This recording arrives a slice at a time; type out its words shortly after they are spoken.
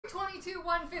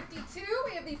22/152.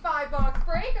 We have the 5-box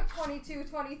break of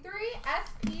 22/23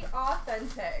 SP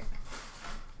Authentic.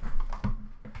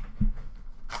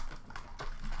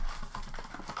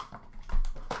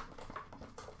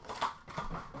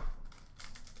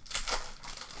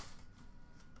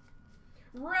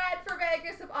 Red for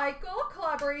Vegas of Eichel,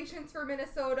 collaborations for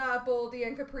Minnesota, Boldy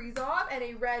and Kaprizov, and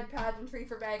a red pageantry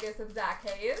for Vegas of Zach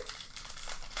Hayes.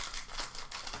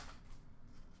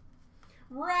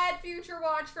 Red Future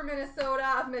Watch for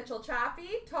Minnesota of Mitchell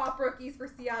Chaffee, top rookies for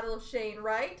Seattle of Shane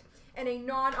Wright, and a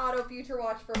non-auto Future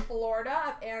Watch for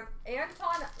Florida of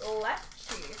Anton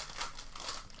Leftschi.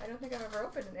 I don't think I've ever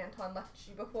opened an Anton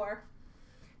Leftschi before.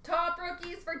 Top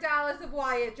rookies for Dallas of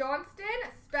Wyatt Johnston,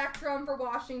 Spectrum for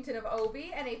Washington of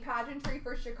Ovi, and a pageantry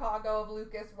for Chicago of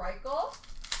Lucas Reichel.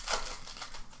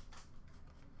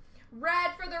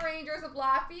 Red for the Rangers of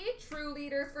Laffey, True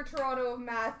Leaders for Toronto of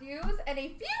Matthews, and a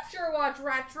Future Watch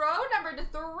Retro, numbered to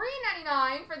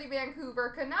 $3.99 for the Vancouver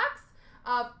Canucks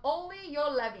of Olli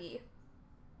Juolevi.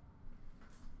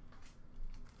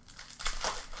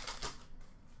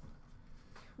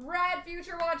 Red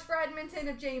Future Watch for Edmonton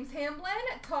of James Hamblin,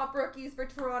 top rookies for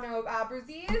Toronto of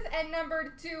Aberzies, and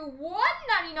numbered to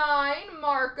 $1.99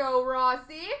 Marco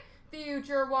Rossi,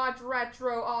 Future Watch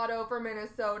Retro Auto for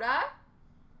Minnesota.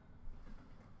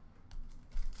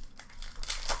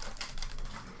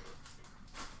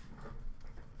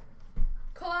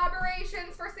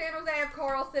 Collaborations for San Jose of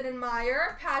Carlson and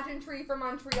Meyer, pageantry for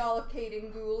Montreal of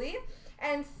Caden Gooley,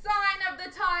 and Sign of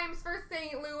the Times for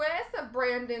St. Louis of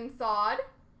Brandon Saad.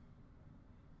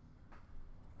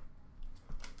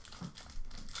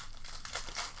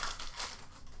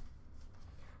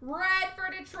 Red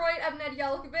for Detroit of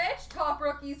Nedeljkovic, top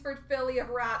rookies for Philly of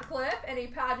Ratcliffe, and a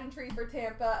pageantry for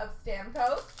Tampa of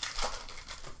Stamkos.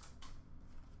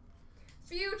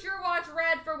 Future Watch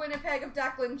Red for Winnipeg of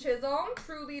Declan Chisholm,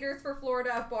 True Leaders for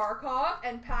Florida of Barkov,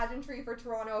 and pageantry for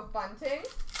Toronto of Bunting.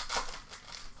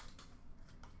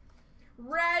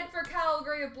 Red for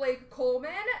Calgary of Blake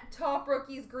Coleman, top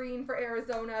rookies green for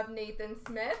Arizona of Nathan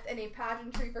Smith, and a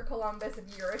pageantry for Columbus of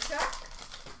Juracek.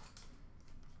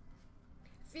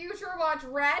 Future Watch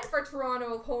Red for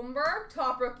Toronto of Holmberg,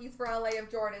 top rookies for LA of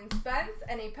Jordan Spence,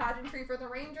 and a pageantry for the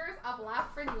Rangers of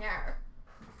Lafreniere.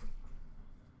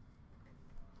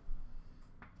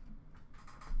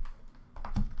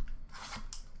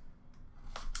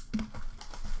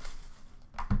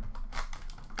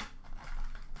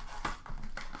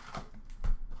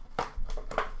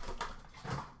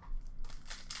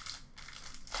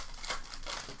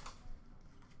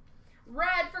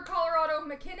 Red for Colorado of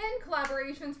McKinnon,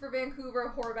 collaborations for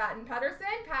Vancouver, Horvat and Pedersen,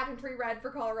 pageantry red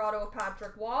for Colorado of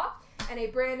Patrick Waugh, and a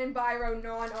Brandon Byro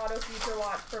non-auto Future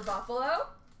Watch for Buffalo.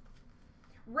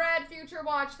 Red Future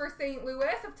Watch for St.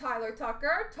 Louis of Tyler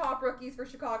Tucker, top rookies for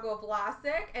Chicago of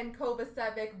Vlasic, and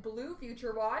Kovacevic blue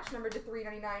Future Watch, numbered to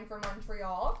 $3.99 for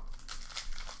Montreal.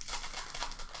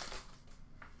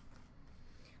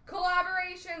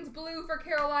 Collaborations blue for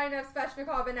Carolina of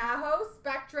Svechnikov and Aho,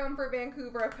 Spectrum for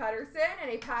Vancouver of Pedersen,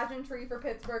 and a pageantry for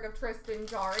Pittsburgh of Tristan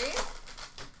Jarry.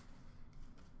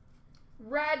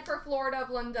 Red for Florida of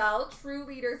Lundell, True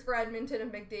Leaders for Edmonton of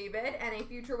McDavid, and a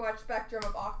Future Watch Spectrum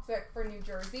of Oxwick for New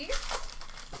Jersey.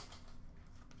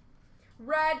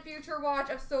 Red Future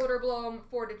Watch of Soderblom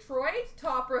for Detroit,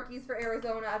 top rookies for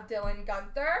Arizona of Dylan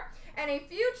Gunther, and a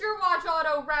Future Watch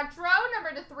Auto Retro,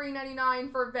 numbered to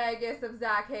 $3.99 for Vegas of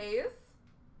Zach Hayes.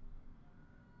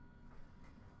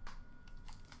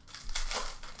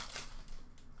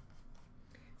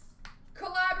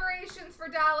 Collaborations for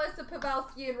Dallas of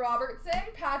Pavelski and Robertson,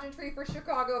 pageantry for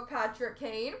Chicago of Patrick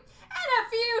Kane, and a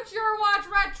Future Watch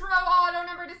Retro Auto,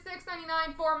 numbered to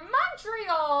 $6.99 for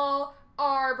Montreal,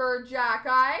 Arbor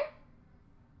Jacki.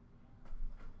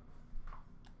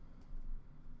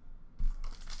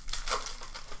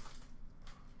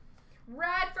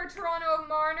 Red for Toronto of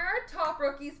Marner, top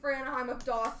rookies for Anaheim of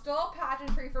Dostal,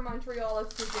 pageantry for Montreal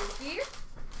of Suzuki.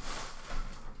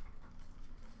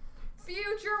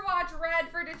 Future Watch Red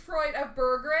for Detroit of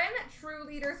Berggren, True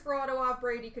Leaders for Ottawa of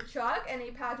Brady Tkachuk, and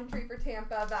a pageantry for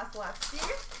Tampa of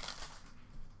Vasilevsky.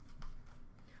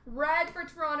 Red for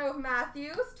Toronto of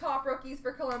Matthews, top rookies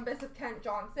for Columbus of Kent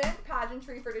Johnson,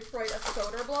 pageantry for Detroit of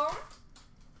Soderblom.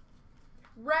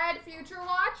 Red Future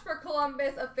Watch for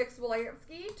Columbus of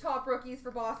Fix-Wolansky, top rookies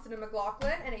for Boston of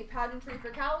McLaughlin, and a pageantry for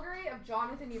Calgary of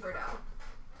Jonathan Huberdeau.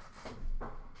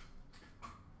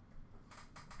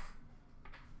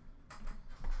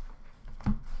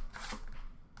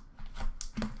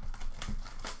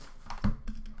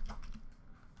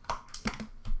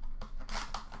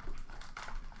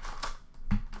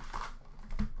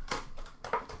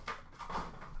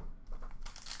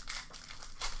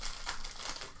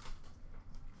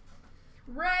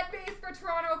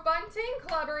 Bunting,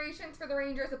 collaborations for the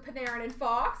Rangers of Panarin and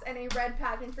Fox, and a red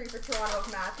pageantry for Toronto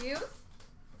of Matthews.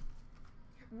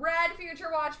 Red Future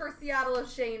Watch for Seattle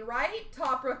of Shane Wright.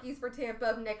 Top rookies for Tampa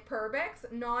of Nick Perbix.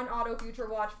 Non-auto Future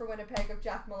Watch for Winnipeg of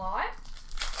Jeff Malott.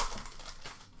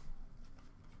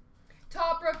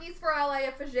 Top rookies for LA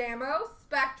of Fajamo.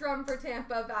 Spectrum for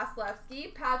Tampa of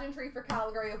Vasilevsky. Pageantry for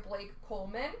Calgary of Blake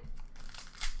Coleman.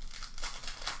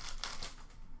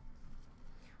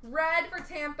 Red for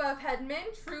Tampa of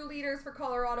Hedman. True Leaders for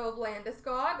Colorado of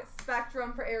Landeskog.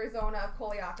 Spectrum for Arizona of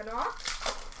Kolyakanok.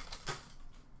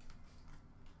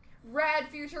 Red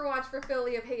Future Watch for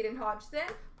Philly of Hayden Hodgson.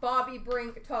 Bobby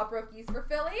Brink, top rookies for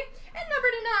Philly. And number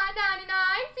to 999,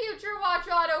 Future Watch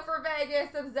Auto for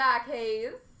Vegas of Zach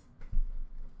Hayes.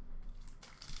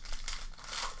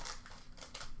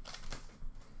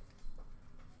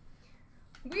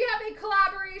 We have a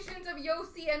collaborations of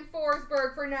Yossi and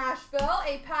Forsberg for Nashville,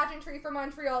 a pageantry for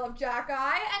Montreal of Jack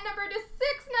Eye, and number to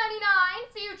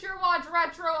 699, Future Watch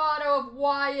Retro Auto of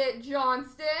Wyatt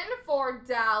Johnston for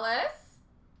Dallas.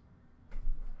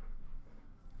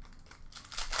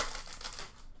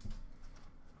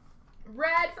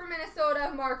 Red for Minnesota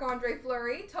of Marc-Andre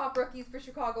Fleury, top rookies for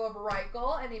Chicago of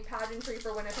Reichel, and a pageantry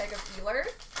for Winnipeg of Steelers.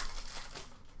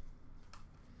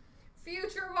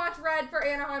 Future Watch Red for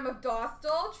Anaheim of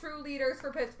Dostal, True Leaders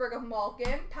for Pittsburgh of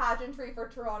Malkin, pageantry for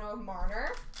Toronto of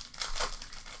Marner.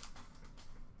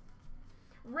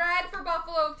 Red for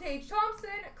Buffalo of Tage Thompson,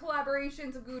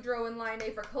 collaborations of Goudreau and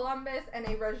Laine for Columbus, and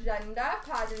a Regenda,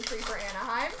 pageantry for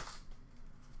Anaheim.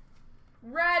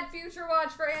 Red Future Watch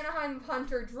for Anaheim of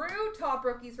Hunter Drew, top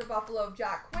rookies for Buffalo of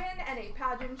Jack Quinn, and a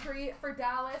pageantry for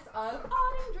Dallas of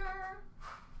Ottinger.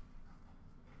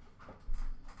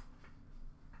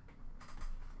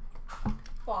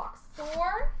 Box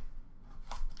 4.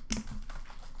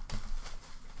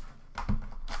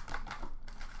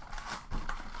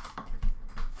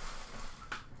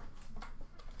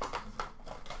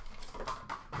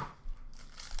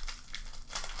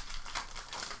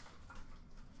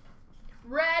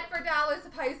 Red for Dallas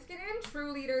of Heiskanen,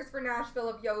 True Leaders for Nashville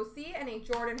of Yossi, and a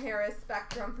Jordan Harris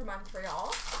Spectrum for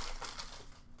Montreal.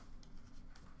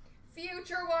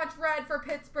 Future Watch Red for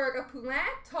Pittsburgh of Poulin,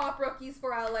 top rookies for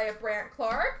LA of Brant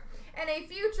Clark, and a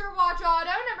Future Watch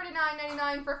Auto, number to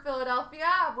 999 for Philadelphia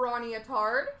of Ronnie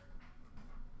Attard.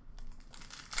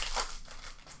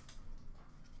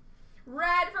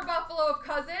 Red for Buffalo of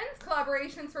Cousins,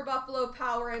 collaborations for Buffalo of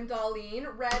Power and Darlene,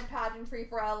 red pageantry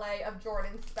for LA of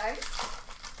Jordan Spence.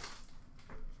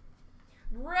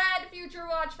 Red Future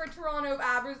Watch for Toronto of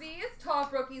Aberzies,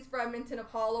 top rookies for Edmonton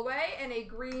of Holloway, and a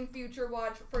green Future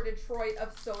Watch for Detroit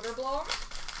of Soderblom.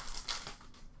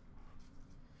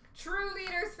 True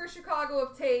Leaders for Chicago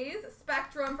of Taze,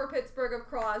 Spectrum for Pittsburgh of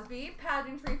Crosby,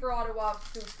 pageantry for Ottawa of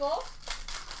Stutzel.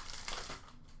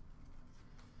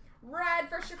 Red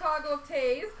for Chicago of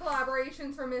Taze,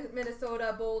 collaborations for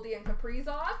Minnesota, Boldy and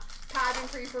Kaprizov,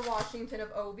 pageantry for Washington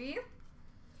of Obi.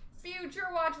 Future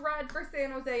Watch Red for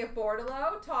San Jose of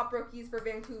Bordelot, top rookies for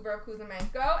Vancouver of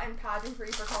Kuzmenko, and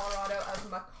pageantry for Colorado of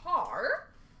Makar.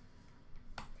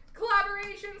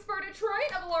 Collaborations for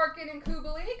Detroit of Larkin and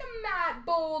Kubalik, Matt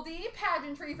Boldy,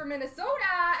 pageantry for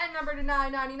Minnesota, and number to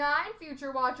 999,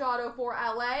 Future Watch Auto for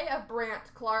LA of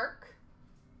Brant Clark.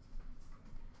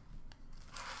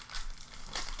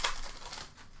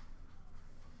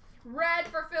 Red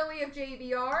for Philly of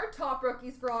JVR, top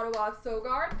rookies for Ottawa of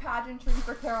Sogard, pageantry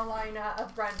for Carolina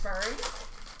of Brent Burns.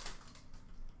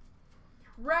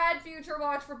 Red Future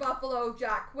Watch for Buffalo of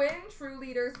Jack Quinn, True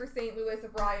Leaders for St. Louis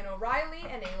of Ryan O'Reilly,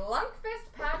 and a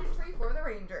Lundqvist pageantry for the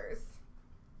Rangers.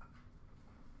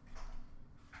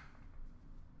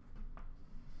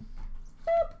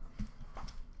 Boop.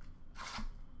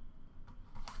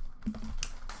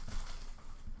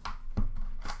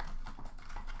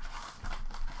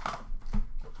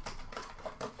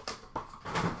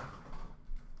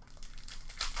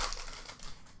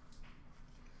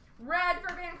 Red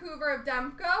for Vancouver of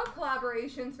Demko,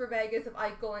 collaborations for Vegas of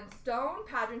Eichel and Stone,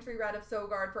 pageantry red of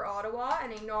Sogard for Ottawa,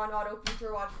 and a non-auto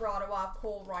Future Watch for Ottawa of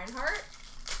Cole Reinhardt.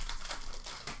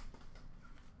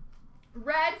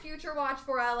 Red Future Watch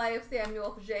for LA of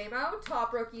Samuel Fajamo,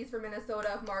 top rookies for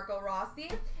Minnesota of Marco Rossi,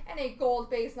 and a gold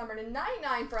base number to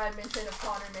 99 for Edmonton of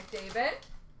Connor McDavid.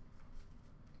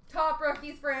 Top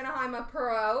rookies for Anaheim of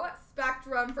Perot,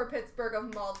 Spectrum for Pittsburgh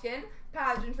of Malkin,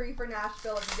 pageantry for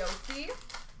Nashville of Yossi.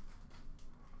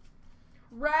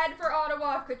 Red for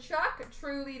Ottawa of Kachuk,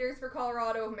 True Leaders for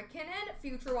Colorado of McKinnon,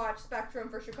 Future Watch Spectrum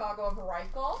for Chicago of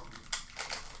Reichel.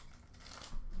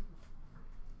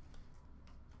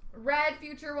 Red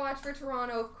Future Watch for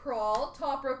Toronto of Kroll,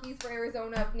 top rookies for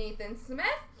Arizona of Nathan Smith,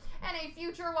 And a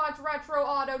Future Watch Retro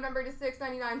Auto number to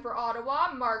 699 for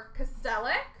Ottawa, Mark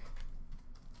Kostelic.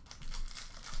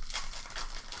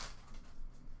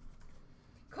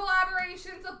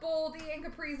 Collaborations of Boldy and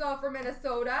Kaprizov for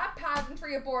Minnesota,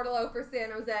 Pageantry of Bordelot for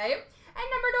San Jose. And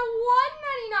number to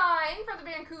 199 for the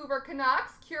Vancouver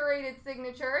Canucks, Curated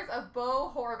Signatures of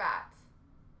Bo Horvat.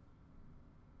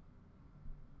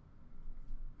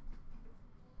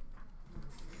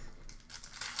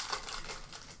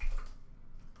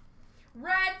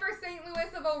 Red for St. Louis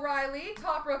of O'Reilly,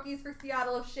 Top Rookies for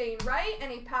Seattle of Shane Wright,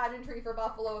 and a Pageantry for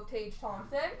Buffalo of Tage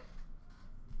Thompson.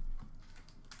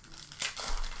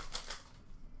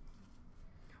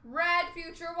 Red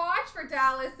Future Watch for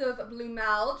Dallas of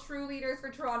Blumel, True Leaders for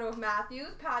Toronto of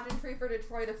Matthews, Pageantry for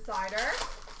Detroit of Sider.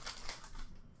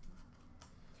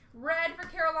 Red for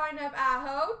Carolina of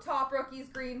Aho, Top Rookies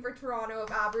Green for Toronto of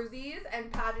Aberzies,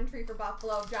 and Pageantry for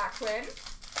Buffalo of Jack Quinn.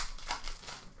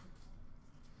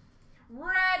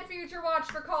 Red Future Watch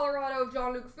for Colorado of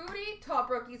Jean-Luc Foudy, Top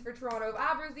Rookies for Toronto of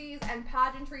Aberzies, and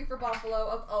Pageantry for Buffalo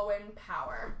of Owen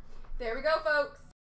Power. There we go, folks.